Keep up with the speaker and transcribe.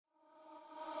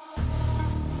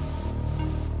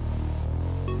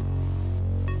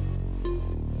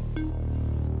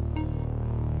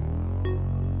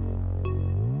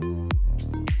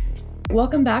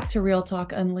Welcome back to Real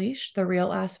Talk Unleashed, the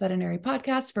Real Ass Veterinary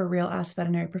podcast for real ass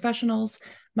veterinary professionals.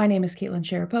 My name is Caitlin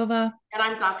Sharapova. And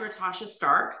I'm Dr. Tasha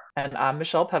Stark. And I'm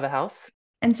Michelle Pevahouse.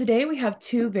 And today we have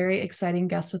two very exciting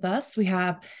guests with us. We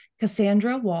have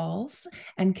Cassandra Walls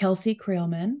and Kelsey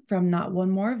Creelman from Not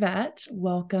One More Vet.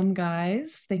 Welcome,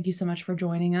 guys. Thank you so much for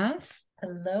joining us.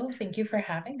 Hello, thank you for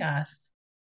having us.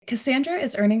 Cassandra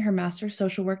is earning her master's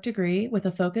social work degree with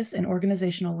a focus in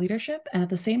organizational leadership, and at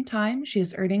the same time, she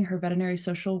is earning her veterinary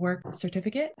social work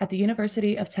certificate at the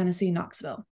University of Tennessee,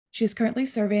 Knoxville. She is currently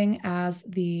serving as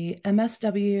the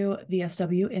MSW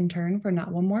VSW intern for Not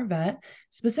One More Vet,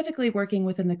 specifically working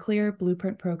within the CLEAR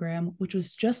Blueprint program, which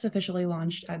was just officially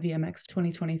launched at VMX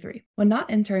 2023. When not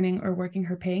interning or working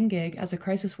her paying gig as a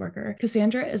crisis worker,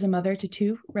 Cassandra is a mother to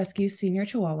two rescue senior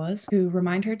chihuahuas who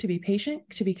remind her to be patient,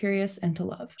 to be curious, and to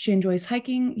love. She enjoys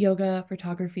hiking, yoga,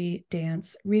 photography,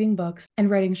 dance, reading books, and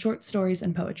writing short stories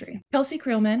and poetry. Kelsey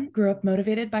Creelman grew up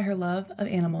motivated by her love of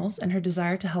animals and her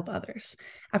desire to help others.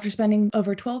 After spending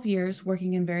over 12 years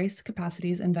working in various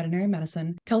capacities in veterinary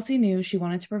medicine, Kelsey knew she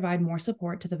wanted to provide more support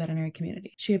to the veterinary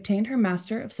community. She obtained her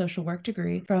Master of Social Work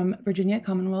degree from Virginia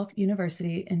Commonwealth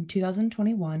University in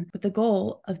 2021 with the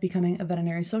goal of becoming a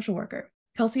veterinary social worker.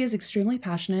 Kelsey is extremely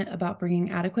passionate about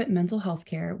bringing adequate mental health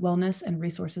care, wellness, and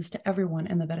resources to everyone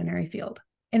in the veterinary field.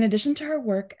 In addition to her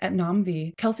work at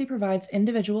NOMV, Kelsey provides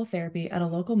individual therapy at a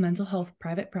local mental health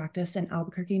private practice in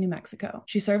Albuquerque, New Mexico.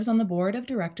 She serves on the board of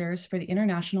directors for the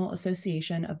International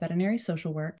Association of Veterinary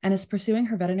Social Work and is pursuing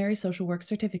her veterinary social work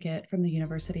certificate from the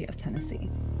University of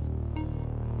Tennessee.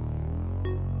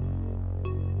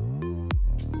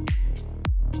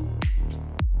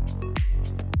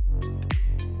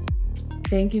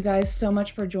 Thank you guys so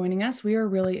much for joining us. We are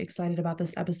really excited about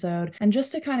this episode. And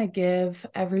just to kind of give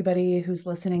everybody who's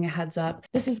listening a heads up,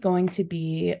 this is going to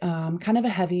be kind of a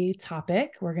heavy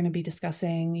topic. We're going to be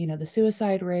discussing, the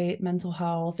suicide rate, mental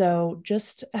health. So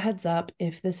just a heads up,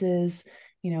 if this is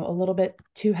a little bit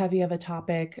too heavy of a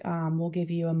topic, we'll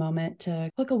give you a moment to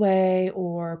click away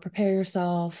or prepare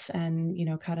yourself and,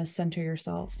 kind of center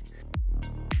yourself.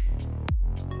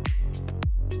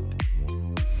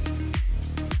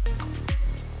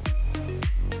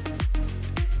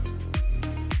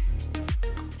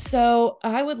 So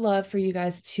I would love for you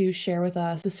guys to share with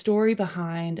us the story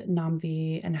behind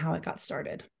NOMV and how it got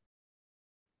started.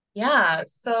 Yeah,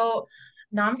 so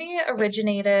NOMV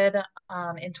originated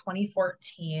in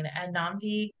 2014, and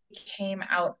NOMV came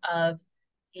out of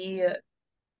the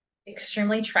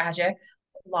extremely tragic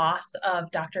loss of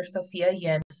Dr. Sophia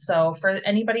Yin. So for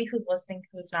anybody who's listening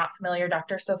who's not familiar,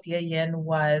 Dr. Sophia Yin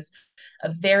was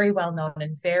a very well-known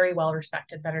and very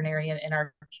well-respected veterinarian in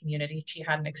our community. She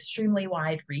had an extremely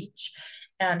wide reach,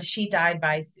 and she died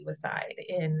by suicide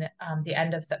in the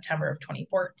end of September of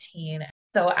 2014.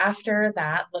 So after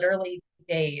that, literally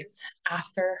days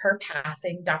after her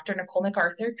passing, Dr. Nicole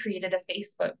MacArthur created a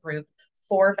Facebook group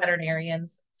for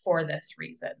veterinarians for this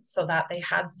reason, so that they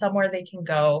had somewhere they can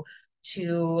go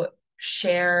to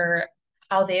share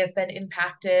how they have been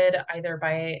impacted either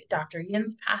by Dr.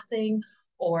 Yin's passing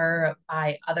or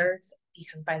by others,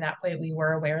 because by that point we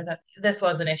were aware that this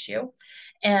was an issue,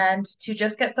 and to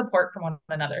just get support from one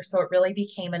another. So it really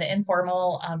became an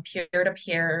informal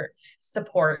peer-to-peer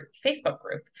support Facebook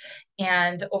group.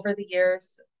 And over the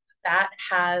years, that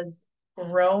has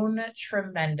grown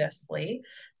tremendously.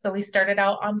 So we started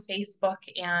out on Facebook,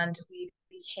 and we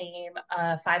became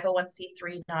a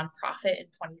 501c3 nonprofit in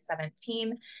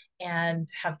 2017 and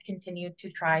have continued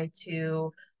to try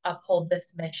to uphold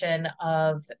this mission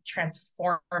of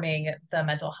transforming the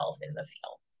mental health in the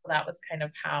field. So that was kind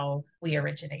of how we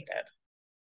originated.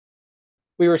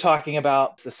 We were talking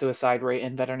about the suicide rate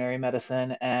in veterinary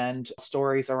medicine and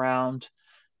stories around,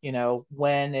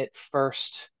 when it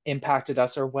first impacted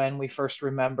us or when we first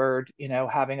remembered,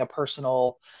 having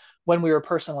when we were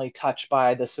personally touched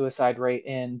by the suicide rate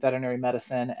in veterinary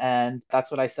medicine. And that's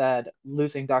what I said,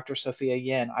 losing Dr. Sophia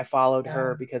Yin. I followed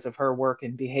her because of her work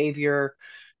in behavior,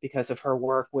 because of her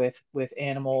work with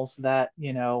animals that,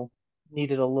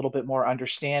 needed a little bit more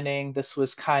understanding.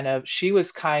 She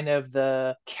was kind of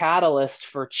the catalyst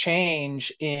for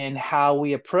change in how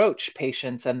we approach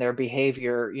patients and their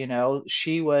behavior.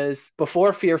 She was,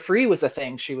 before Fear Free was a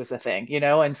thing, she was a thing,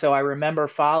 and so I remember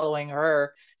following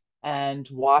her and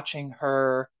watching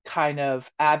her kind of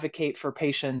advocate for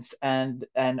patients and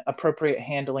appropriate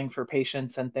handling for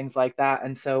patients and things like that.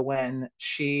 And so when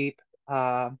we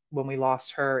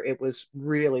lost her, it was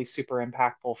really super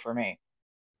impactful for me.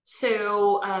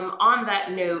 So, on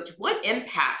that note, what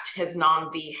impact has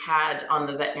NOMV had on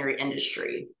the veterinary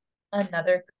industry?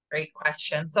 Another great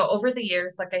question. So over the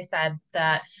years, like I said,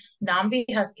 that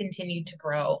NAMV has continued to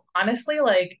grow, honestly,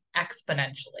 like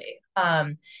exponentially.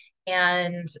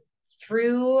 And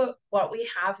through what we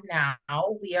have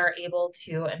now, we are able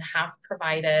to and have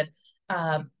provided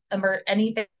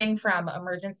anything from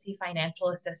emergency financial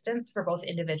assistance for both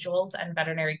individuals and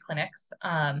veterinary clinics.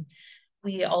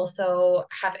 We also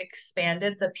have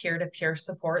expanded the peer-to-peer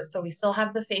support. So we still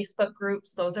have the Facebook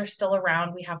groups. Those are still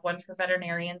around. We have one for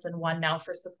veterinarians and one now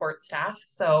for support staff.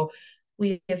 So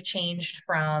we have changed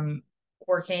from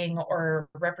working or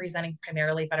representing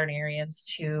primarily veterinarians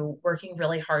to working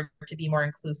really hard to be more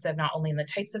inclusive, not only in the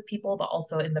types of people, but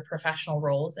also in the professional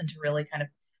roles, and to really kind of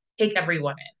take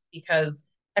everyone in, because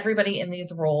everybody in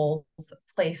these roles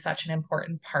play such an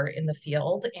important part in the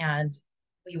field, and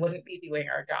we wouldn't be doing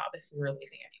our job if we were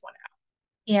leaving anyone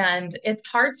out. And it's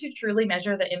hard to truly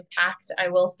measure the impact. I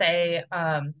will say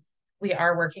we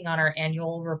are working on our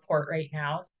annual report right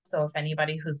now. So if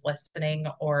anybody who's listening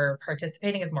or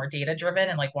participating is more data driven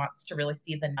and like wants to really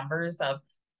see the numbers of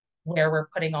where we're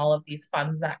putting all of these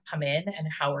funds that come in and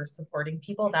how we're supporting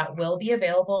people, that will be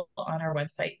available on our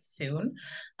website soon.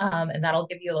 And that'll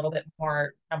give you a little bit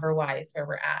more number wise where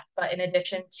we're at. But in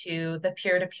addition to the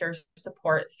peer-to-peer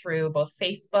support through both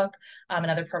Facebook,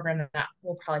 another program that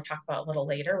we'll probably talk about a little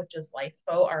later, which is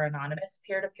Lifeboat, our anonymous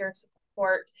peer-to-peer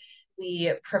support.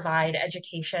 We provide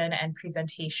education and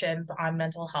presentations on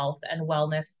mental health and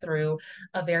wellness through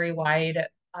a very wide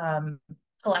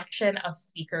collection of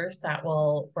speakers that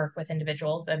will work with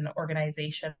individuals and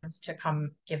organizations to come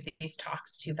give these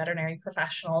talks to veterinary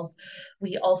professionals.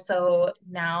 We also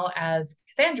now, as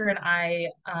Cassandra and I,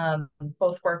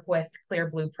 both work with Clear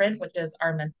Blueprint, which is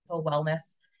our mental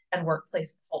wellness and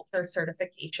workplace culture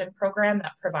certification program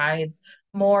that provides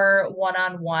more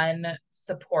one-on-one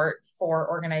support for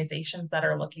organizations that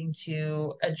are looking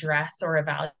to address or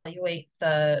evaluate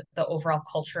the overall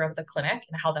culture of the clinic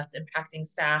and how that's impacting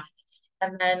staff.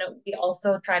 And then we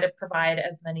also try to provide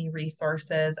as many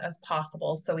resources as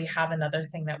possible. So we have another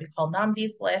thing that we call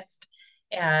NAMV's list,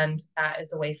 and that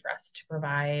is a way for us to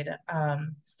provide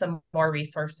some more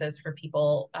resources for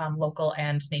people local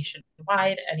and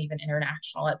nationwide and even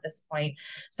international at this point.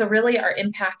 So really our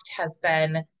impact has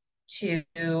been to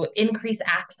increase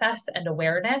access and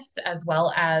awareness, as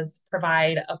well as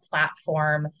provide a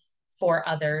platform for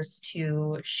others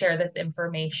to share this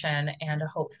information and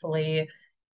hopefully,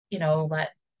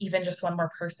 let even just one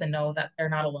more person know that they're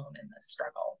not alone in this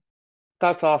struggle.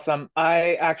 That's awesome.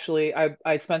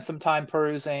 I spent some time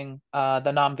perusing the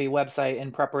NAMV website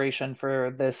in preparation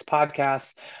for this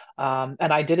podcast,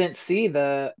 and I didn't see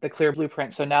the Clear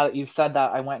Blueprint. So now that you've said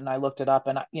that, I went and I looked it up,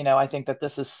 and I think that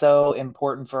this is so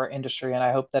important for our industry, and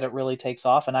I hope that it really takes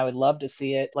off. And I would love to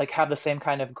see it like have the same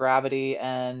kind of gravity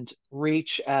and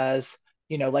reach as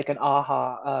like an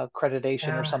AAHA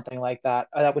accreditation or something like that.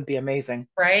 That would be amazing.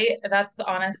 Right? That's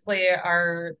honestly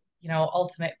our,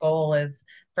 ultimate goal is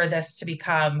for this to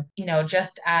become,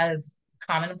 just as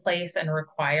commonplace and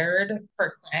required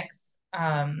for clinics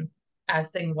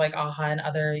as things like AAHA and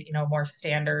other, more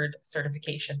standard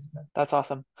certifications. That's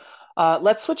awesome.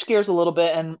 Let's switch gears a little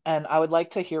bit, and I would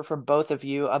like to hear from both of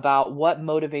you about what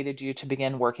motivated you to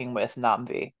begin working with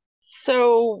NAMV.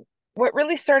 So what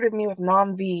really started me with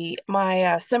NAMV,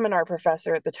 my seminar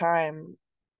professor at the time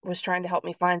was trying to help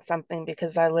me find something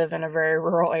because I live in a very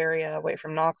rural area away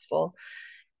from Knoxville.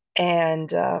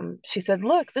 And she said,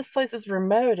 look, this place is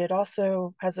remote. It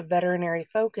also has a veterinary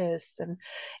focus, and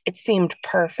it seemed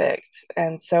perfect.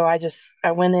 And so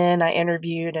I went in, I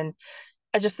interviewed, and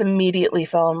I just immediately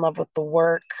fell in love with the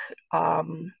work,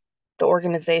 the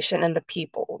organization, and the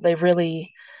people. They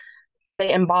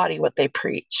embody what they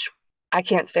preach. I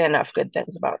can't say enough good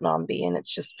things about NAMV, and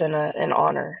it's just been an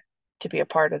honor to be a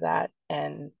part of that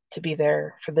and to be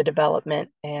there for the development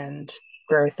and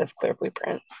growth of Clear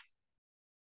Blueprint.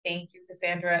 Thank you,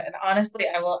 Cassandra. And honestly,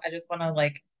 I just want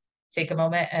to take a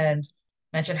moment and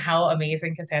mention how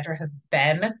amazing Cassandra has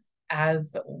been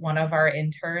as one of our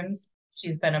interns.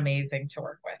 She's been amazing to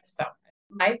work with. So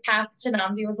my path to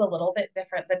NAMV was a little bit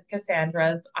different than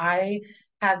Cassandra's. I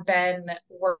have been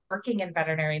working in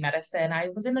veterinary medicine. I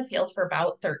was in the field for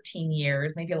about 13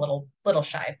 years, maybe a little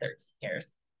shy of 13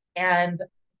 years. And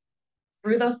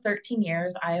through those 13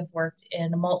 years, I have worked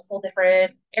in multiple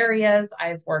different areas.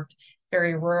 I've worked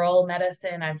very rural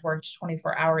medicine. I've worked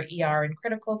 24-hour ER and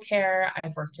critical care.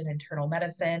 I've worked in internal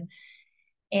medicine.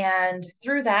 And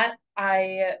through that,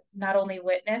 I not only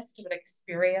witnessed, but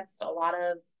experienced a lot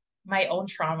of my own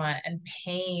trauma and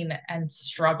pain and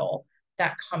struggle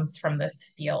that comes from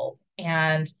this field.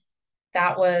 And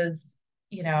that was,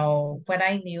 when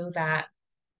I knew that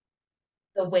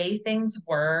the way things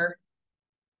were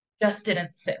just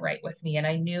didn't sit right with me. And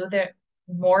I knew that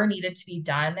more needed to be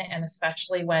done. And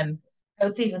especially when I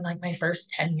was even like my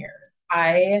first 10 years,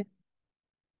 I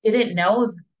didn't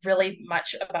know really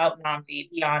much about NAMV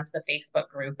beyond the Facebook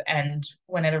group. And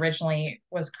when it originally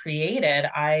was created,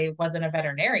 I wasn't a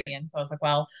veterinarian. So I was like,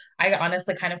 well, I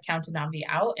honestly kind of counted NAMV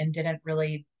out and didn't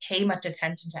really pay much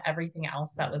attention to everything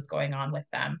else that was going on with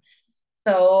them.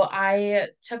 So I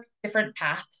took different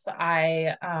paths.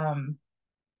 I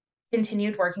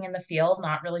continued working in the field,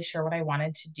 not really sure what I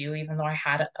wanted to do, even though I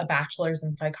had a bachelor's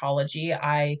in psychology.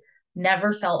 I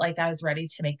never felt like I was ready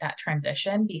to make that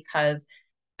transition because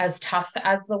as tough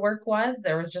as the work was,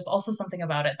 there was just also something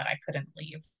about it that I couldn't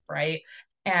leave, right?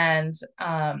 And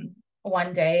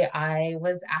one day I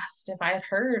was asked if I had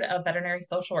heard of veterinary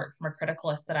social work from a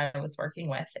criticalist that I was working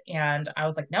with. And I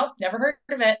was like, nope, never heard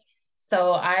of it.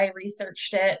 So I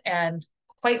researched it, and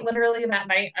quite literally that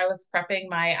night I was prepping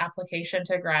my application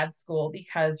to grad school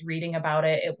because reading about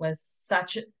it, it was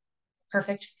such a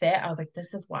perfect fit. I was like,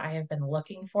 this is what I have been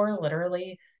looking for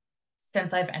literally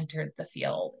since I've entered the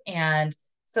field. And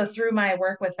so through my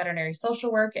work with veterinary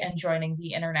social work and joining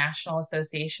the International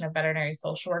Association of Veterinary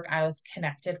Social Work, I was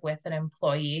connected with an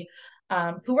employee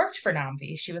who worked for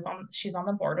NAMV. She's on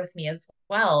the board with me as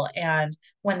well. And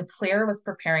when Clear was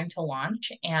preparing to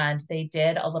launch, and they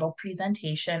did a little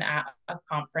presentation at a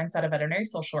conference, at a veterinary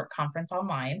social work conference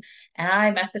online, and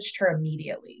I messaged her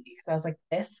immediately because I was like,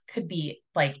 this could be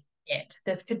like it.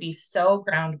 This could be so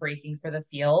groundbreaking for the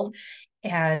field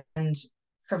and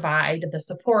provide the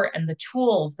support and the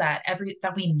tools that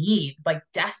we need like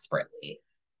desperately.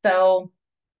 So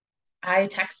I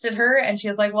texted her and she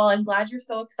was like, well, I'm glad you're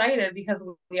so excited because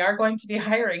we are going to be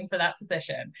hiring for that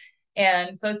position.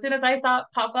 And so as soon as I saw it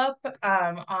pop up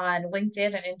on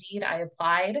LinkedIn and Indeed, I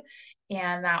applied,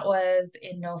 and that was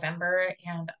in November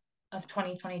of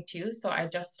 2022. So I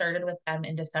just started with them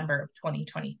in December of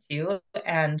 2022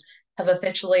 and have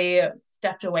officially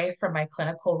stepped away from my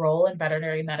clinical role in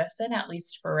veterinary medicine, at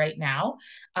least for right now.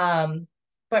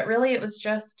 But really, it was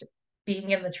just being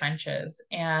in the trenches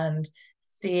and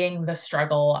seeing the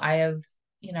struggle.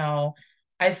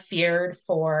 I've feared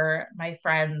for my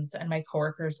friends and my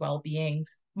coworkers' well-being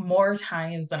more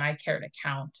times than I care to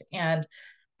count. And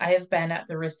I have been at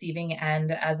the receiving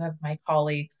end, as have my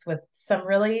colleagues, with some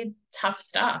really tough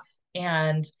stuff.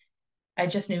 And I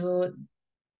just knew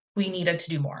we needed to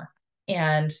do more.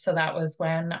 And so that was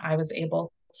when I was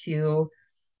able to,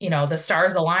 the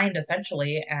stars aligned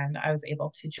essentially, and I was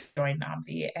able to join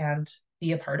NAMV and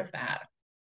be a part of that.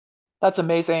 That's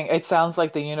amazing. It sounds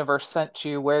like the universe sent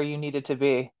you where you needed to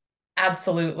be.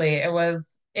 Absolutely.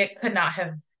 It could not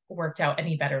have worked out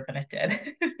any better than it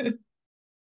did.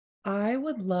 I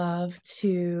would love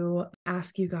to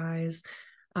ask you guys,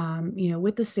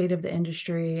 with the state of the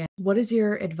industry, what is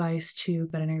your advice to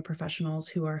veterinary professionals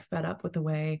who are fed up with the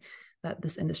way that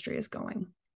this industry is going?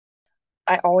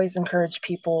 I always encourage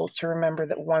people to remember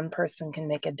that one person can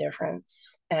make a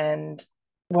difference. And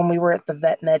when we were at the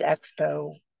Vet Med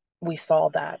Expo, we saw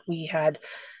that. We had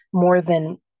more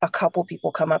than a couple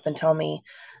people come up and tell me,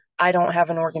 I don't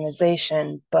have an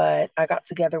organization, but I got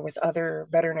together with other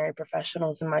veterinary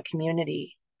professionals in my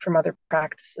community from other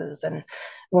practices. And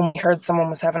when we heard someone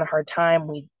was having a hard time,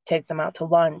 we'd take them out to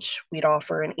lunch. We'd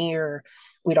offer an ear.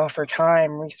 We'd offer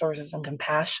time, resources, and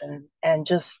compassion. And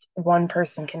just one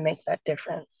person can make that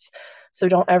difference. So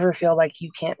don't ever feel like you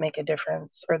can't make a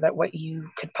difference or that what you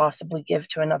could possibly give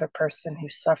to another person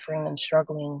who's suffering and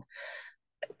struggling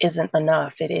isn't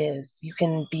enough. It is. You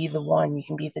can be the one, you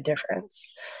can be the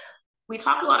difference. We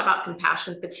talk a lot about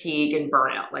compassion fatigue and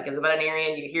burnout. Like as a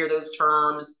veterinarian, you hear those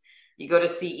terms. You go to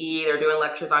CE, they're doing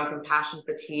lectures on compassion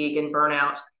fatigue and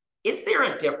burnout. Is there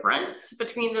a difference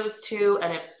between those two?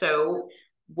 And if so,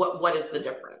 what is the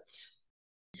difference?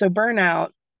 So burnout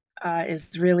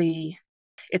is really,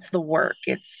 it's the work.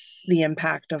 It's the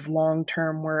impact of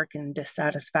long-term work and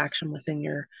dissatisfaction within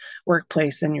your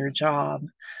workplace and your job.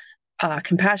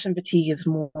 Compassion fatigue is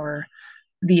more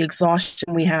the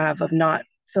exhaustion we have of not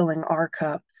filling our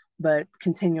cup, but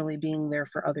continually being there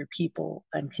for other people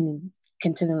and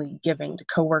continually giving to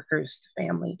coworkers, to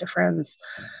family, to friends,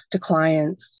 to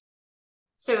clients.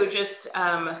 So just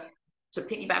to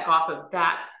piggyback off of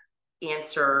that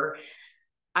answer,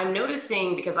 I'm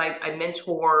noticing, because I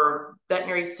mentor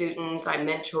veterinary students, I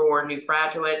mentor new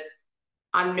graduates,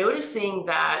 I'm noticing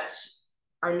that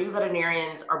our new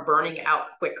veterinarians are burning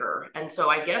out quicker. And so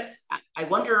I guess I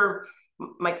wonder,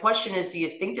 my question is, do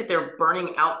you think that they're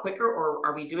burning out quicker, or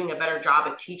are we doing a better job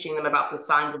at teaching them about the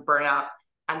signs of burnout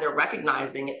and they're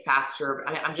recognizing it faster?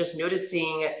 I'm just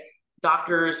noticing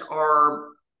doctors are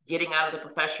getting out of the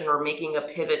profession or making a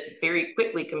pivot very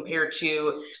quickly compared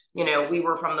to, we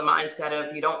were from the mindset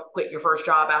of you don't quit your first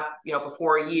job after,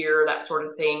 before a year, that sort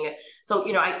of thing. So,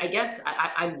 I guess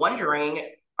I'm wondering,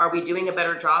 are we doing a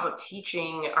better job of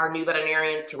teaching our new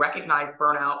veterinarians to recognize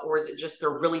burnout, or is it just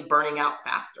they're really burning out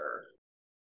faster?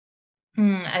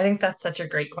 I think that's such a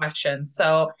great question.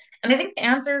 So, and I think the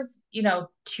answer's,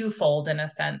 twofold in a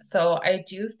sense. So I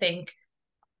do think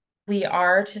we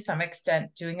are to some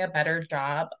extent doing a better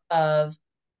job of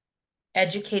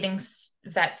educating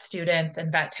vet students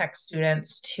and vet tech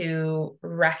students to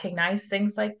recognize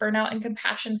things like burnout and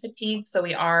compassion fatigue. So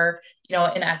we are,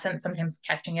 in essence, sometimes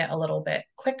catching it a little bit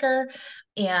quicker.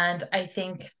 And I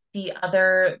think the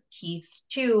other piece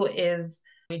too is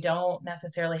we don't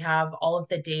necessarily have all of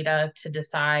the data to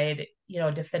decide,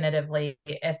 definitively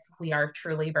if we are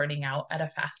truly burning out at a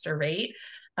faster rate.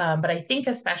 But I think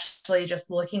especially just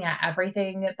looking at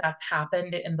everything that's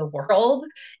happened in the world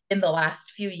in the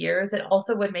last few years, it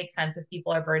also would make sense if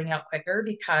people are burning out quicker,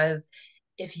 because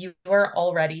if you were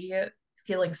already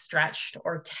feeling stretched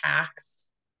or taxed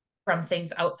from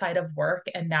things outside of work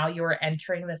and now you are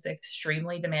entering this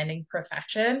extremely demanding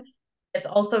profession, it's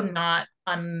also not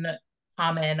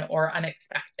uncommon or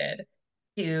unexpected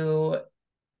to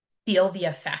feel the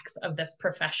effects of this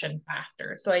profession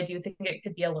factor. So I do think it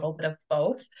could be a little bit of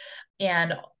both.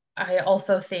 And I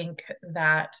also think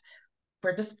that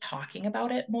we're just talking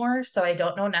about it more. So I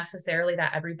don't know necessarily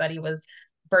that everybody was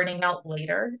burning out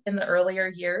later in the earlier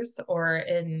years or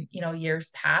in, years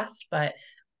past, but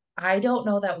I don't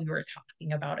know that we were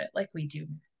talking about it like we do.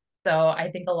 So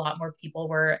I think a lot more people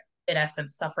were, in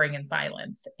essence, suffering in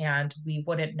silence, and we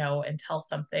wouldn't know until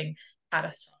something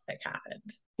catastrophic happened.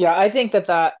 Yeah, I think that's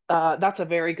a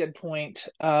very good point.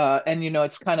 And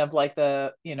it's kind of like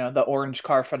the orange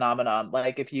car phenomenon.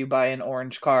 Like if you buy an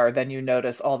orange car, then you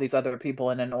notice all these other people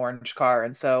in an orange car.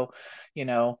 And so, you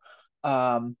know,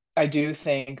 I do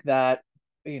think that,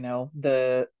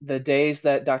 the days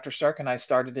that Dr. Stark and I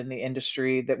started in the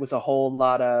industry, that was a whole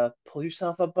lot of pull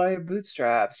yourself up by your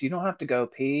bootstraps. You don't have to go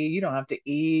pee, you don't have to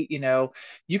eat,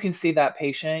 you can see that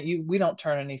patient. We don't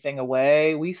turn anything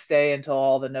away. We stay until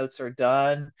all the notes are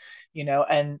done,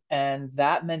 and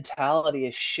that mentality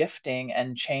is shifting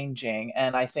and changing.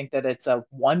 And I think that it's a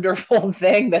wonderful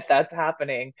thing that that's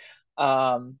happening.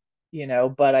 But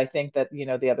I think that,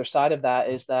 the other side of that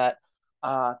is that,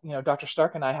 Dr.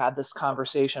 Stark and I had this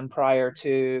conversation prior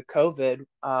to COVID,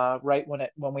 right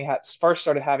when we had first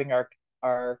started having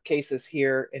our cases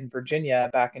here in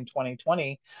Virginia back in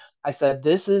 2020. I said,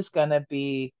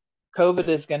 COVID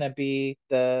is going to be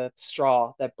the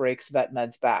straw that breaks vet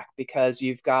med's back, because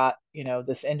you've got,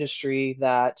 this industry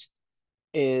that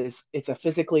it's a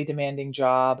physically demanding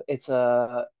job.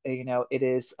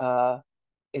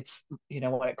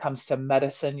 When it comes to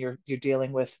medicine, you're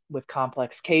dealing with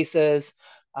complex cases.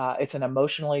 It's an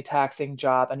emotionally taxing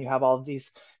job, and you have all of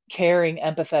these caring,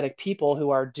 empathetic people who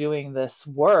are doing this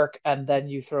work, and then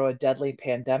you throw a deadly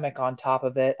pandemic on top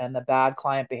of it, and the bad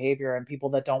client behavior, and people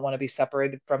that don't want to be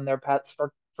separated from their pets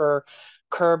for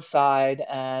curbside,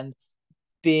 and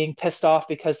being pissed off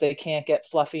because they can't get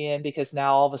Fluffy in because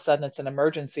now all of a sudden it's an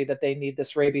emergency that they need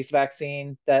this rabies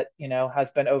vaccine that,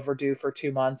 has been overdue for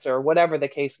 2 months or whatever the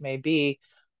case may be.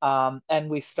 And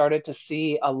we started to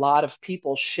see a lot of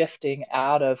people shifting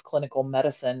out of clinical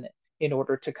medicine in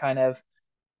order to kind of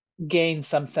gain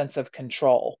some sense of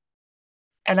control.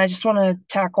 And I just want to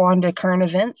tack on to current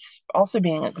events also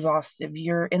being exhaustive.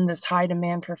 You're in this high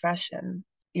demand profession.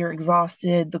 You're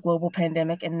exhausted, the global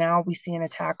pandemic, and now we see an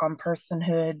attack on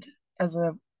personhood as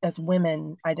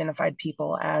women identified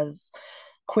people, as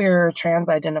queer, trans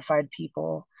identified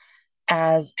people,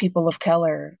 as people of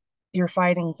color. You're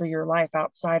fighting for your life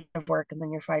outside of work, and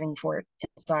then you're fighting for it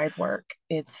inside work.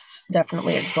 It's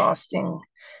definitely exhausting.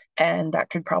 And that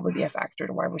could probably be a factor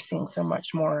to why we're seeing so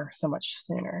much more, so much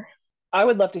sooner. I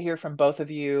would love to hear from both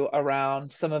of you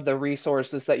around some of the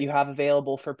resources that you have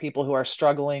available for people who are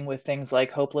struggling with things like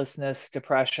hopelessness,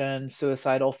 depression,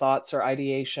 suicidal thoughts, or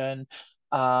ideation.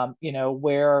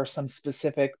 Where are some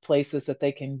specific places that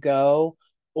they can go,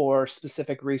 or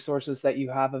specific resources that you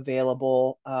have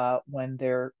available when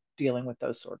they're dealing with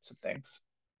those sorts of things?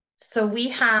 So we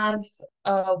have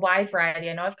a wide variety.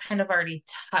 I know I've kind of already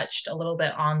touched a little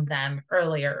bit on them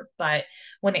earlier, but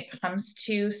when it comes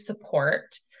to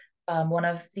support, one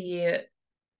of the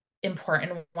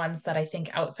important ones that I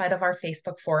think outside of our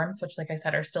Facebook forums, which like I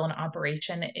said, are still in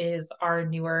operation, is our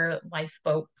newer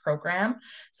Lifeboat program.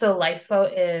 So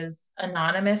Lifeboat is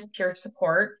anonymous peer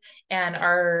support, and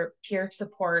our peer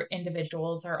support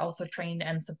individuals are also trained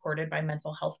and supported by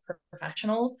mental health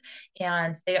professionals,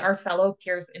 and they are fellow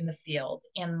peers in the field.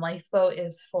 And Lifeboat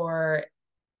is for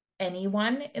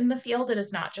anyone in the field. It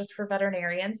is not just for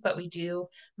veterinarians, but we do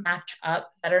match up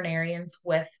veterinarians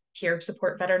with peer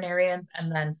support veterinarians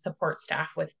and then support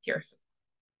staff with peer support.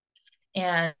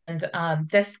 And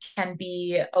this can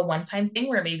be a one-time thing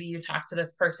where maybe you talk to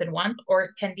this person once, or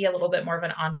it can be a little bit more of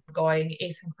an ongoing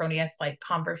asynchronous like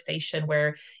conversation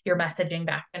where you're messaging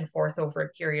back and forth over a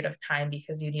period of time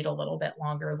because you need a little bit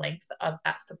longer length of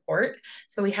that support.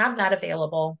 So we have that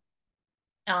available.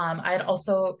 I had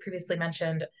also previously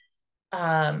mentioned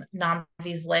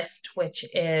NAMVI's list, which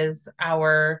is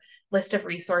our list of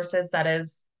resources that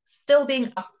is still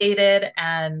being updated,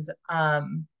 and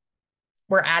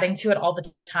we're adding to it all the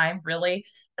time, really.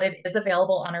 But it is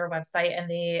available on our website,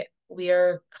 and we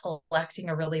are collecting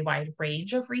a really wide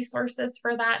range of resources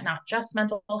for that, not just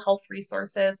mental health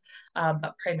resources,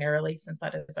 but primarily, since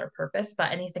that is our purpose,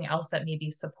 but anything else that may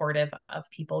be supportive of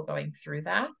people going through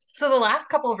that. So the last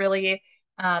couple really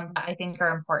that I think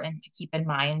are important to keep in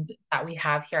mind that we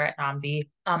have here at NAMV.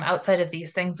 Outside of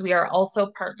these things, we are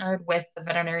also partnered with the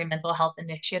Veterinary Mental Health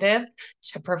Initiative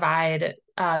to provide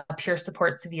peer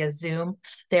supports via Zoom.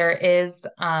 There is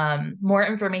more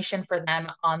information for them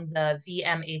on the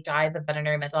VMHI, the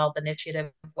Veterinary Mental Health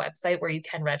Initiative website, where you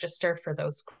can register for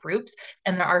those groups.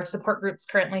 And there are support groups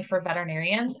currently for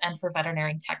veterinarians and for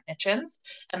veterinary technicians,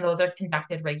 and those are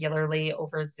conducted regularly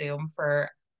over Zoom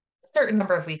for certain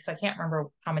number of weeks. I can't remember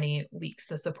how many weeks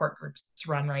the support groups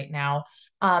run right now.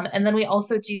 And then we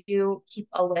also do keep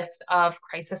a list of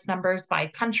crisis numbers by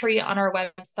country on our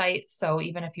website. So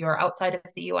even if you are outside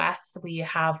of the US, we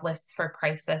have lists for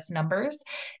crisis numbers,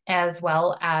 as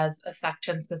well as a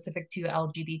section specific to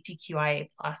LGBTQIA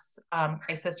plus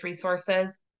crisis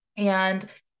resources. And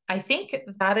I think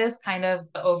that is kind of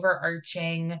the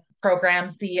overarching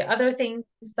programs. The other things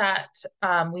that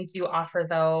we do offer,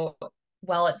 though,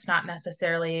 well, it's not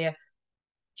necessarily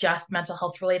just mental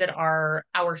health related, are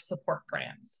our support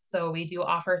grants. So we do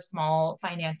offer small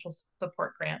financial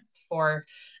support grants for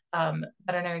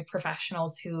veterinary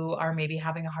professionals who are maybe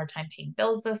having a hard time paying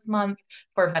bills this month,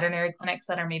 for veterinary clinics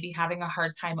that are maybe having a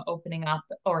hard time opening up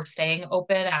or staying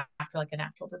open after like a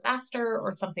natural disaster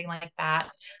or something like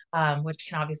that, which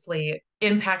can obviously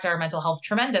impact our mental health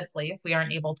tremendously if we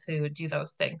aren't able to do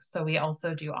those things. So we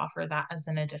also do offer that as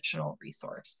an additional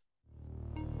resource.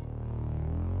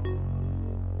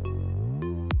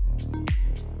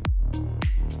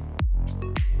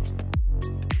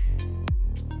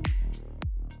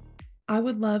 I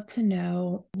would love to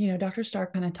know, Dr.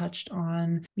 Stark kind of touched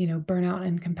on, burnout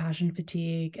and compassion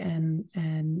fatigue.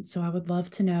 And so I would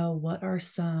love to know what are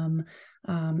some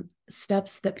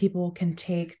steps that people can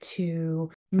take to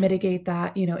mitigate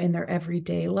that, in their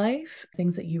everyday life,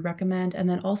 things that you recommend. And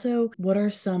then also, what are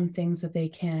some things that they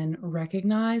can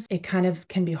recognize? It kind of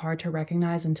can be hard to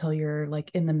recognize until you're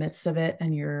like in the midst of it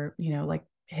and you're, like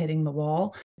hitting the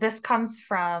wall. This comes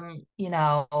from,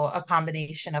 a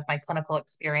combination of my clinical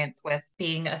experience with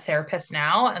being a therapist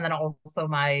now, and then also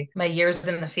my years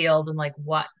in the field and like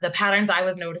what the patterns I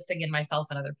was noticing in myself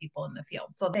and other people in the field.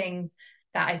 So things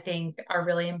that I think are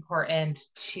really important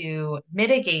to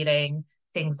mitigating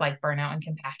things like burnout and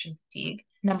compassion fatigue.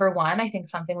 Number one, I think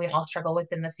something we all struggle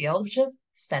with in the field, which is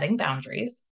setting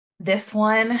boundaries. This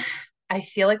one, I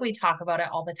feel like we talk about it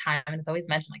all the time, and it's always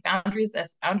mentioned like boundaries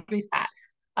this, boundaries that.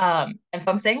 And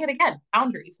so I'm saying it again,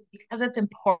 boundaries, because it's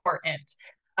important.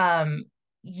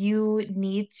 You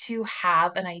need to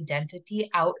have an identity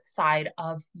outside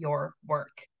of your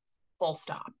work, full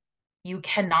stop. You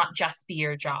cannot just be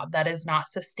your job. That is not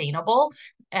sustainable.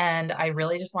 And I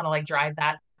really just want to like drive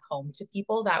that home to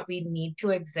people that we need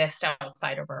to exist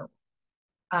outside of our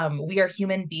work. We are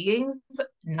human beings,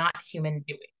 not human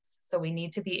doings. So we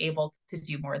need to be able to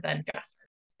do more than just.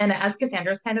 And as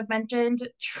Cassandra's kind of mentioned,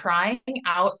 trying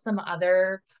out some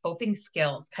other coping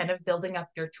skills, kind of building up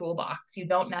your toolbox. You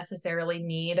don't necessarily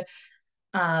need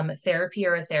therapy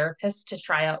or a therapist to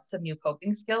try out some new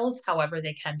coping skills. However,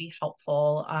 they can be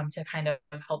helpful to kind of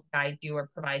help guide you or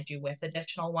provide you with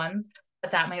additional ones. But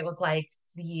that might look like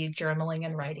the journaling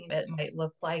and writing. It might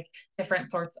look like different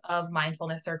sorts of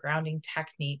mindfulness or grounding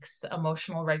techniques,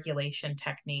 emotional regulation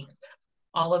techniques.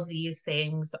 All of these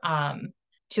things,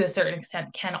 to a certain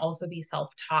extent, can also be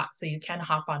self-taught. So you can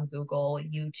hop on Google,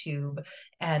 YouTube,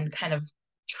 and kind of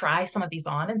try some of these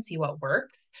on and see what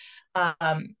works.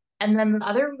 And then the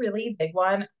other really big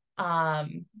one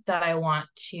that I want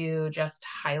to just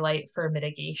highlight for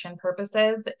mitigation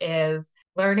purposes is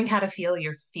learning how to feel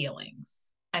your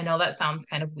feelings. I know that sounds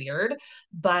kind of weird,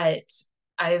 but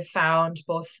I've found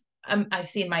both, I've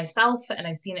seen myself and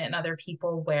I've seen it in other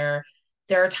people where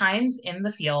there are times in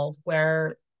the field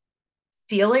where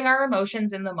feeling our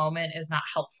emotions in the moment is not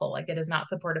helpful. Like, it is not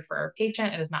supportive for our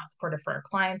patient. It is not supportive for our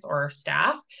clients or our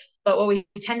staff. But what we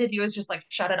tend to do is just like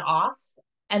shut it off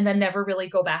and then never really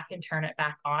go back and turn it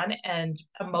back on and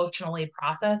emotionally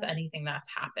process anything that's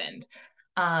happened.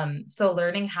 So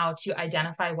learning how to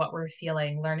identify what we're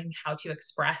feeling, learning how to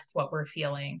express what we're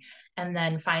feeling, and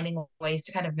then finding ways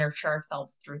to kind of nurture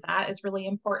ourselves through that is really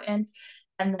important.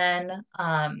 And then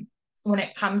when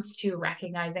it comes to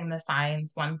recognizing the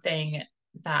signs, one thing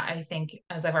that I think,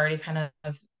 as I've already kind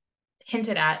of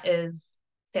hinted at, is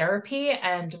therapy.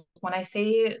 And when I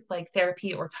say like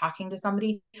therapy or talking to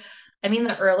somebody, I mean,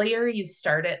 the earlier you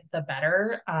start it, the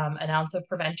better. An ounce of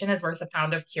prevention is worth a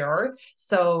pound of cure.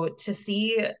 So to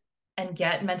see and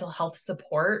get mental health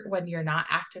support when you're not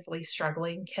actively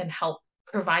struggling can help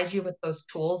provide you with those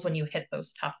tools when you hit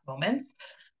those tough moments.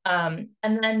 And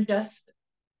then just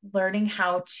learning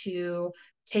how to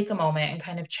take a moment and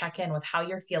kind of check in with how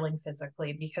you're feeling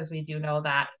physically, because we do know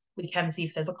that we can see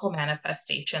physical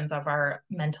manifestations of our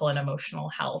mental and emotional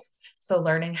health. So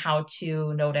learning how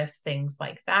to notice things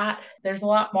like that. There's a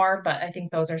lot more, but I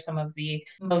think those are some of the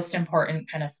most important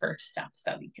kind of first steps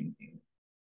that we can do.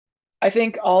 I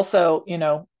think also,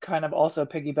 kind of also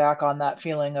piggyback on that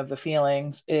feeling of the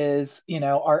feelings is,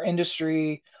 our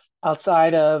industry,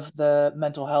 outside of the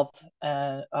mental health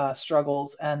and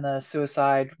struggles and the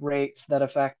suicide rates that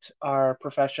affect our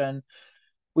profession,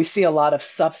 we see a lot of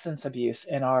substance abuse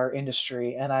in our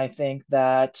industry. And I think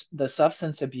that the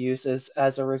substance abuse is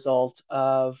as a result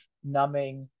of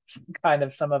numbing kind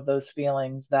of some of those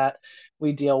feelings that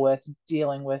we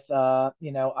dealing with,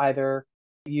 either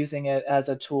using it as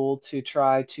a tool to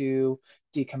try to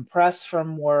decompress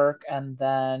from work, and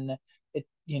then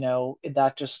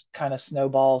that just kind of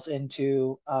snowballs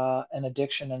into an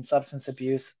addiction and substance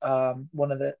abuse.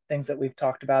 One of the things that we've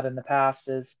talked about in the past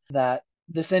is that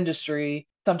this industry,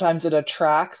 sometimes it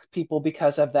attracts people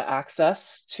because of the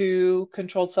access to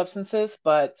controlled substances,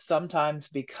 but sometimes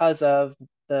because of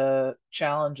the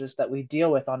challenges that we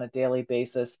deal with on a daily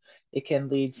basis, it can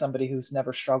lead somebody who's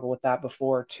never struggled with that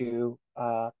before to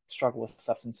struggle with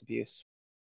substance abuse.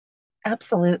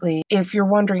 Absolutely. If you're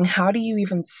wondering, how do you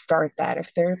even start that? If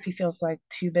therapy feels like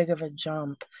too big of a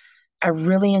jump, I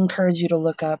really encourage you to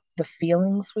look up the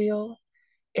feelings wheel.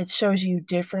 It shows you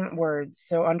different words.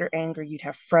 So under anger, you'd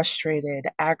have frustrated,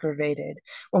 aggravated.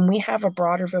 When we have a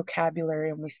broader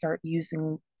vocabulary and we start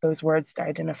using those words to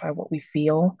identify what we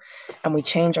feel, and we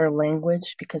change our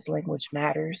language because language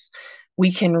matters,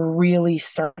 we can really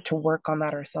start to work on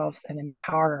that ourselves and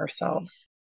empower ourselves.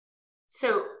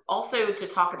 So also to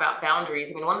talk about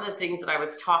boundaries, I mean, one of the things that I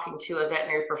was talking to a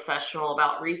veterinary professional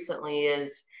about recently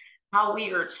is how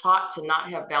we are taught to not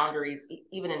have boundaries,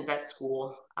 even in vet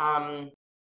school.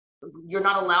 You're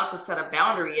not allowed to set a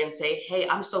boundary and say, hey,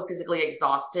 I'm so physically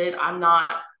exhausted, I'm not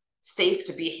safe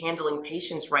to be handling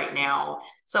patients right now.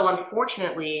 So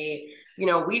unfortunately,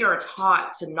 we are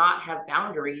taught to not have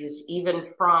boundaries, even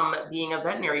from being a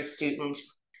veterinary student.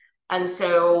 And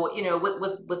so,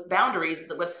 with boundaries,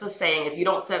 what's the saying? If you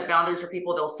don't set boundaries for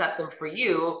people, they'll set them for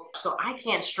you. So I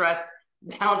can't stress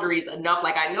boundaries enough.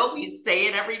 Like, I know we say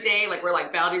it every day, like we're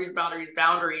like boundaries, boundaries,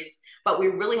 boundaries, but we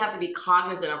really have to be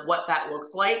cognizant of what that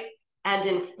looks like and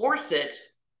enforce it,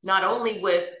 not only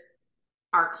with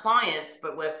our clients,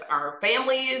 but with our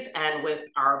families and with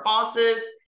our bosses.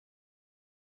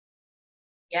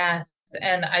 Yes.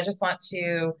 And I just want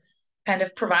to kind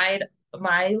of provide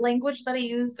my language that I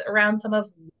use around some of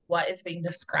what is being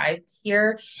described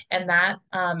here. And that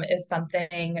is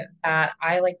something that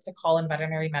I like to call in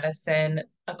veterinary medicine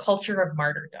a culture of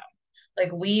martyrdom.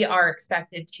 Like, we are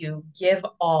expected to give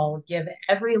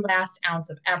every last ounce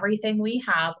of everything we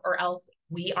have, or else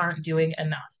we aren't doing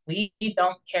enough. We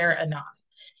don't care enough.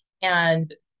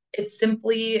 And it's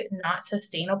simply not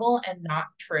sustainable and not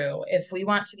true. If we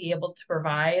want to be able to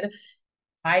provide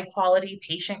high quality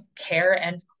patient care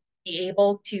and be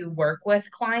able to work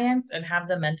with clients and have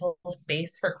the mental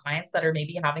space for clients that are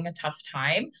maybe having a tough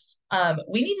time,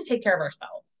 we need to take care of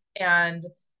ourselves. And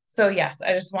so, yes,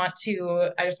 I just wanted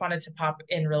to pop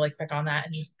in really quick on that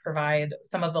and just provide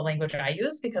some of the language I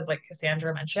use, because like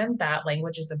Cassandra mentioned, that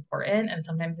language is important. And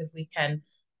sometimes if we can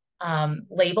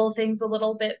label things a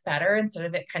little bit better, instead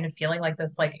of it kind of feeling like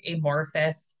this like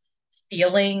amorphous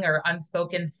feeling or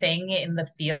unspoken thing in the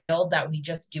field that we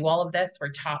just do all of this,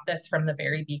 we're taught this from the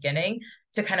very beginning.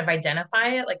 to kind of identify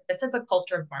it. Like, this is a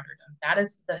culture of martyrdom. That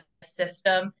is the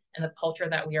system and the culture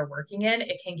that we are working in.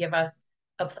 It can give us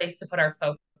a place to put our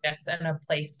focus and a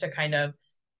place to kind of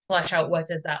flesh out what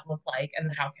does that look like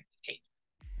and how can we change.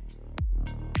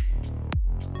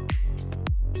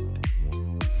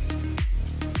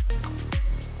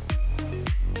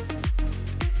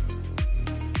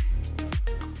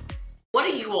 What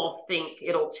do you all think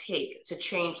it'll take to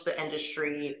change the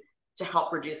industry to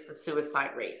help reduce the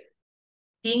suicide rate?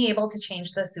 Being able to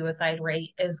change the suicide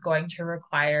rate is going to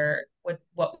require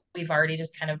what we've already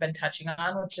just kind of been touching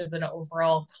on, which is an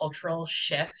overall cultural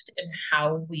shift in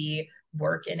how we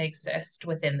work and exist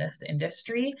within this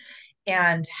industry.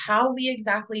 And how we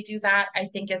exactly do that, I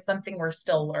think, is something we're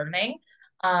still learning.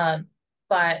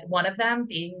 But one of them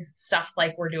being stuff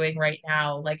like we're doing right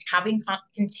now, like having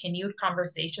continued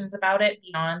conversations about it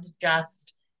beyond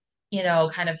just,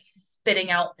 kind of spitting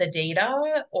out the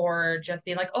data or just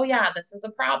being like, oh yeah, this is a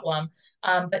problem.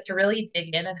 But to really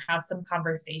dig in and have some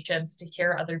conversations, to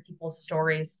hear other people's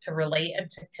stories, to relate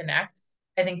and to connect,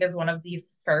 I think is one of the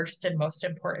first and most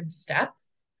important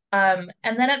steps. And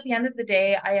then at the end of the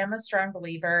day, I am a strong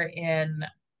believer in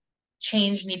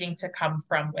change needing to come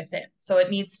from within. So it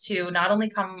needs to not only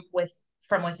come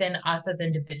from within us as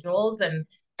individuals and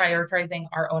prioritizing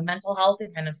our own mental health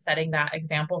and kind of setting that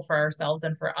example for ourselves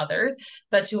and for others,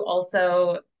 but to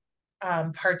also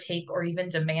partake or even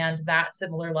demand that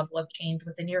similar level of change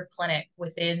within your clinic,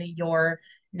 within your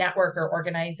network or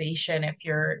organization, if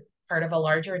you're part of a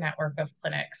larger network of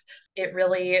clinics. It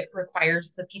really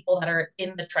requires the people that are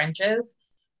in the trenches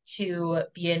to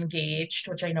be engaged,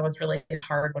 which I know is really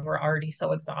hard when we're already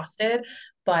so exhausted.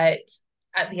 But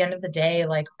at the end of the day,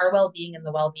 like, our well-being and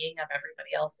the well-being of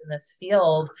everybody else in this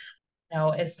field,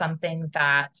 is something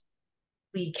that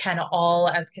we can all,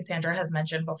 as Cassandra has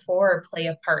mentioned before, play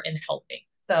a part in helping.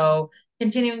 So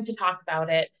continuing to talk about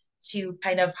it, to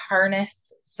kind of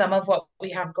harness some of what we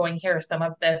have going here, some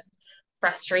of this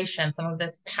frustration, some of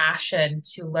this passion,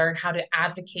 to learn how to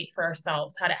advocate for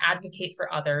ourselves, how to advocate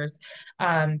for others,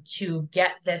 to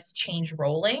get this change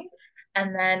rolling.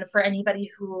 And then for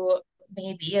anybody who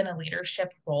may be in a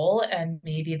leadership role and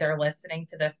maybe they're listening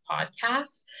to this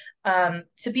podcast,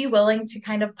 to be willing to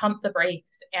kind of pump the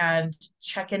brakes and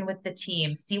check in with the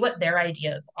team, see what their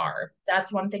ideas are.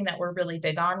 That's one thing that we're really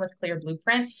big on with Clear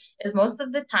Blueprint, is most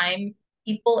of the time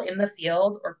people in the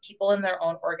field or people in their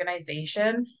own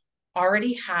organization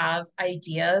already have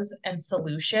ideas and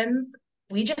solutions.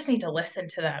 We just need to listen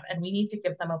to them, and we need to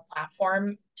give them a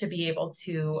platform to be able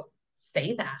to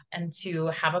say that and to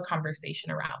have a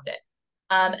conversation around it.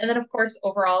 And then, of course,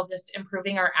 overall, just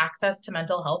improving our access to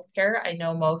mental health care. I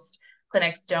know most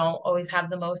clinics don't always have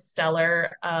the most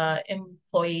stellar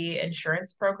employee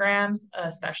insurance programs,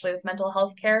 especially with mental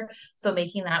health care. So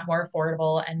making that more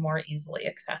affordable and more easily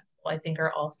accessible, I think,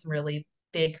 are all some really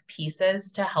big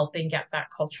pieces to helping get that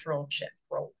cultural shift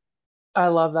rolling. I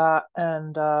love that.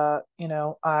 And,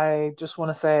 I just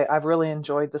want to say I've really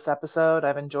enjoyed this episode.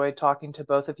 I've enjoyed talking to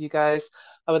both of you guys.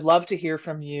 I would love to hear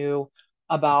from you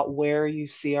about where you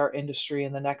see our industry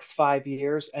in the next 5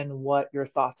 years and what your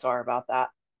thoughts are about that.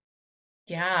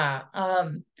 Yeah.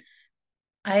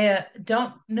 I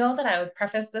don't know that I would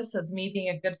preface this as me being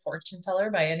a good fortune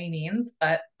teller by any means,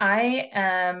 but I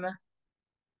am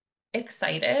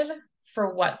excited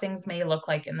for what things may look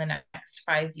like in the next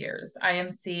 5 years. I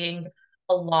am seeing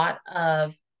a lot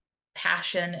of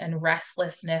passion and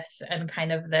restlessness and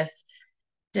kind of this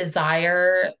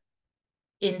desire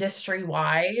industry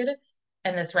wide,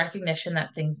 and this recognition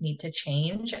that things need to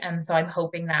change. And so I'm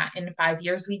hoping that in 5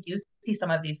 years, we do see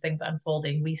some of these things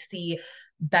unfolding. We see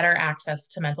better access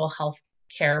to mental health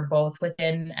care, both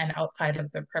within and outside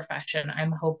of the profession.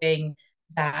 I'm hoping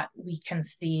that we can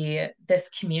see this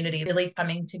community really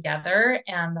coming together,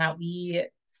 and that we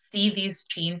see these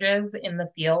changes in the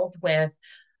field with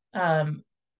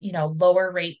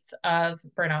lower rates of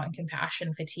burnout and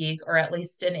compassion fatigue, or at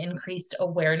least an increased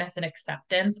awareness and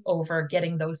acceptance over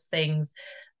getting those things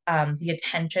the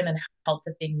attention and help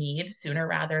that they need sooner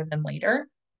rather than later.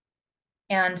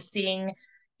 And seeing,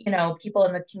 people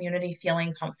in the community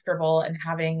feeling comfortable and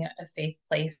having a safe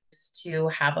place to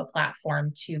have a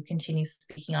platform to continue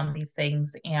speaking on these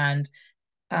things and,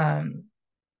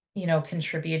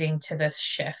 contributing to this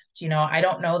shift. I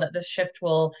don't know that this shift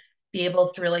will be able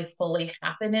to really fully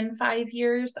happen in 5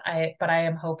 years. But I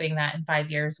am hoping that in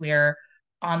 5 years we are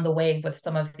on the way with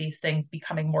some of these things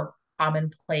becoming more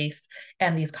commonplace,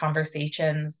 and these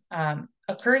conversations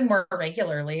occurring more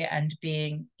regularly and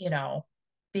being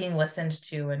listened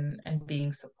to and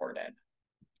being supported.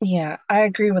 Yeah, I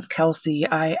agree with Kelsey.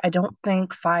 I don't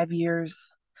think 5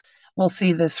 years we'll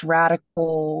see this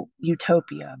radical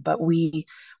utopia, but we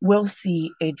will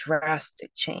see a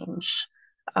drastic change.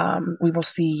 We will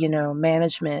see,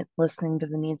 management listening to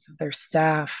the needs of their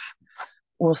staff.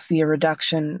 We'll see a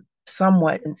reduction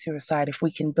somewhat in suicide if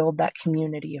we can build that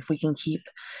community, if we can keep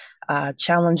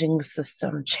challenging the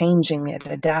system, changing it,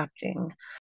 adapting.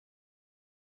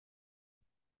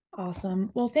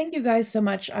 Awesome. Well, thank you guys so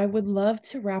much. I would love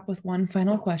to wrap with one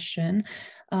final question,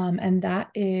 and that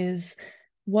is,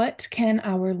 what can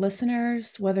our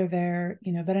listeners, whether they're,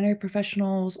 veterinary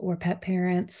professionals or pet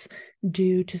parents,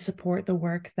 do to support the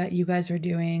work that you guys are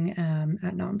doing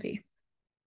at NAMV?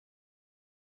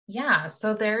 Yeah,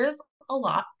 so there's a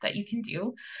lot that you can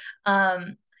do.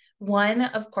 One,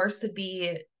 of course, would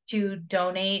be to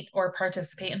donate or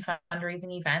participate in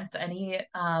fundraising events. Any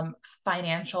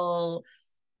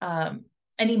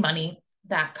money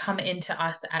that come into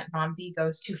us at NAMV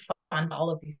goes to fund all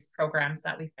of these programs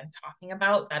that we've been talking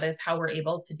about. That is how we're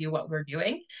able to do what we're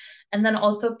doing. And then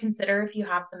also consider, if you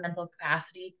have the mental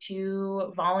capacity,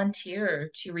 to volunteer,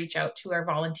 to reach out to our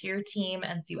volunteer team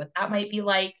and see what that might be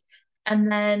like.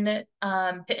 And then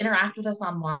to interact with us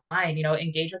online,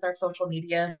 engage with our social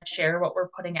media, share what we're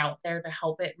putting out there to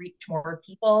help it reach more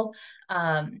people.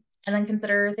 And then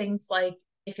consider things like,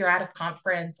 if you're at a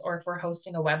conference or if we're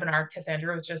hosting a webinar,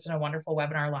 Cassandra was just in a wonderful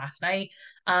webinar last night,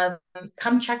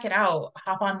 come check it out.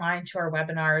 Hop online to our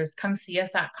webinars, come see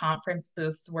us at conference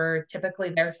booths. We're typically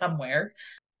there somewhere.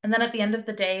 And then at the end of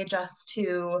the day, just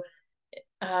to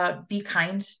be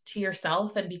kind to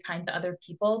yourself and be kind to other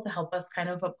people to help us kind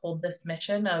of uphold this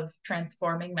mission of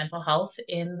transforming mental health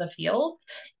in the field,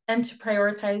 and to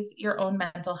prioritize your own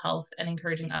mental health and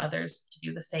encouraging others to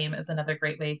do the same is another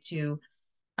great way to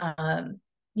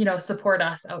support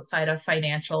us outside of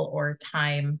financial or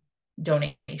time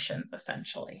donations,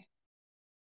 essentially.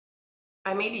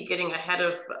 I may be getting ahead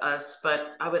of us,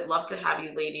 but I would love to have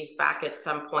you ladies back at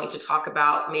some point to talk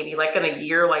about, maybe like in a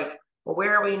year, like, well,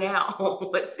 where are we now?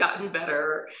 What's gotten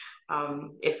better?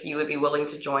 If you would be willing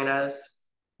to join us.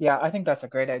 Yeah, I think that's a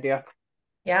great idea.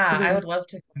 Yeah, I would love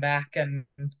to come back and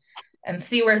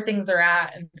see where things are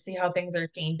at and see how things are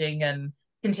changing and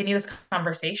continue this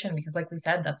conversation, because like we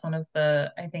said, that's one of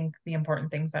I think the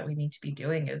important things that we need to be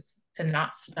doing is to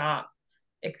not stop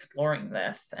exploring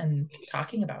this and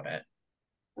talking about it.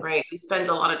 Right. We spend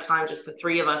a lot of time, just the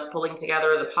three of us, pulling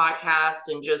together the podcast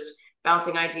and just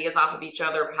bouncing ideas off of each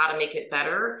other of how to make it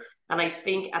better. And I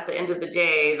think at the end of the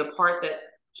day, the part that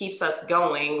keeps us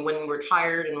going when we're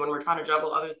tired and when we're trying to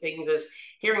juggle other things is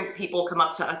hearing people come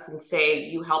up to us and say,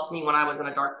 you helped me when I was in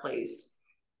a dark place.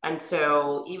 And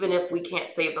so even if we can't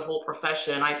save the whole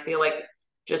profession, I feel like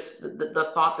just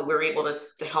the thought that we're able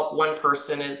to help one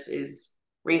person is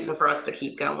reason for us to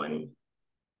keep going.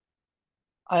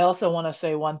 I also want to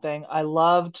say one thing. I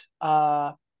loved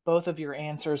both of your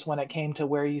answers when it came to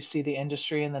where you see the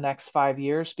industry in the next 5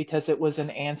 years, because it was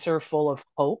an answer full of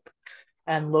hope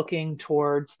and looking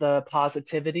towards the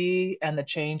positivity and the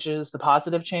changes, the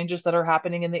positive changes that are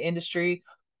happening in the industry.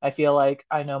 I feel like,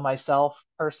 I know myself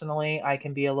personally, I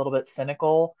can be a little bit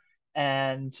cynical.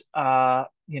 And,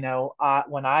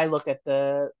 when I look at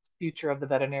the future of the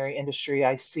veterinary industry,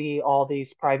 I see all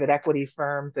these private equity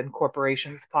firms and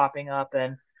corporations popping up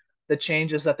and the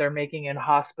changes that they're making in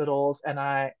hospitals. And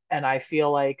I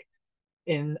feel like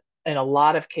in a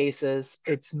lot of cases,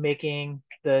 it's making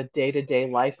the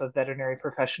day-to-day life of veterinary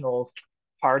professionals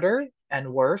harder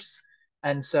and worse.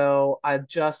 And so I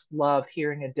just love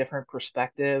hearing a different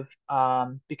perspective,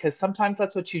 because sometimes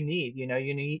that's what you need.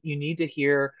 You need to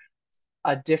hear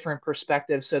a different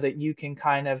perspective so that you can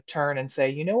kind of turn and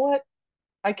say, you know what?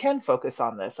 I can focus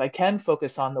on this. I can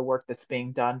focus on the work that's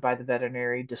being done by the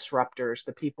veterinary disruptors,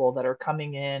 the people that are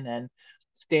coming in and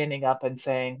standing up and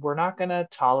saying, we're not going to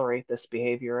tolerate this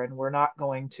behavior and we're not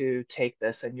going to take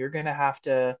this. And you're going to have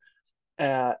to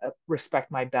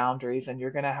respect my boundaries, and you're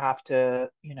going to have to,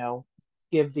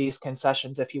 give these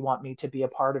concessions if you want me to be a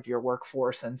part of your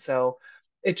workforce. And so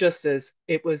it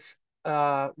was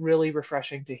really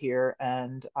refreshing to hear,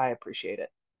 and I appreciate it.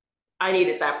 I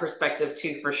needed that perspective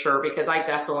too, for sure, because I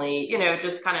definitely,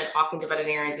 just kind of talking to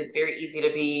veterinarians, it's very easy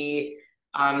to be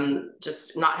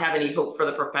just not have any hope for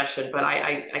the profession. But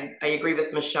I agree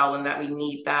with Michelle in that we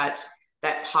need that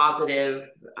positive,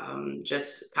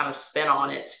 just kind of spin on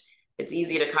it. It's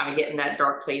easy to kind of get in that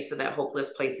dark place and that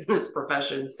hopeless place in this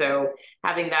profession. So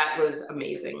having that was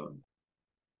amazing.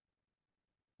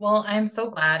 Well, I'm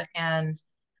so glad, and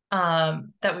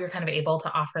that we were kind of able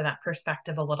to offer that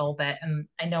perspective a little bit. And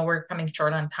I know we're coming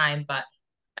short on time, but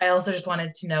I also just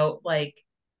wanted to note, like,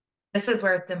 this is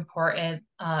where it's important.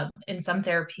 In some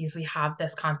therapies, we have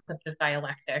this concept of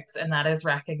dialectics, and that is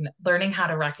learning how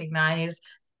to recognize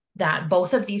that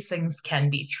both of these things can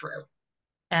be true,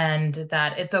 and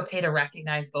that it's okay to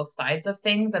recognize both sides of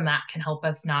things, and that can help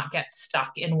us not get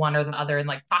stuck in one or the other, in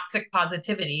like toxic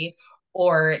positivity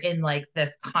or in like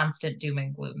this constant doom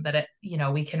and gloom. That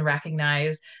we can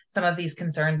recognize some of these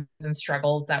concerns and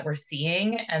struggles that we're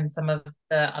seeing, and some of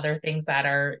the other things that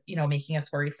are making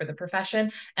us worried for the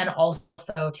profession, and also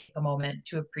take a moment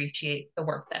to appreciate the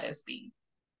work that is being.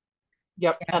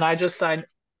 Yep. Yes. And I just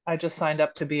signed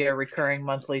up to be a recurring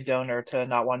monthly donor to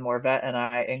Not One More Vet, and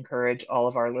I encourage all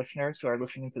of our listeners who are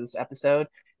listening to this episode,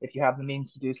 if you have the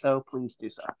means to do so, please do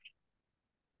so.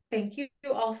 Thank you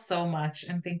all so much.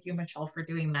 And thank you, Michelle, for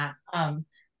doing that.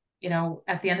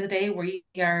 At the end of the day, we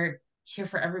are here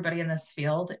for everybody in this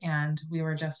field. And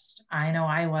I know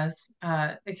I was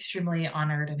extremely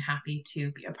honored and happy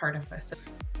to be a part of this.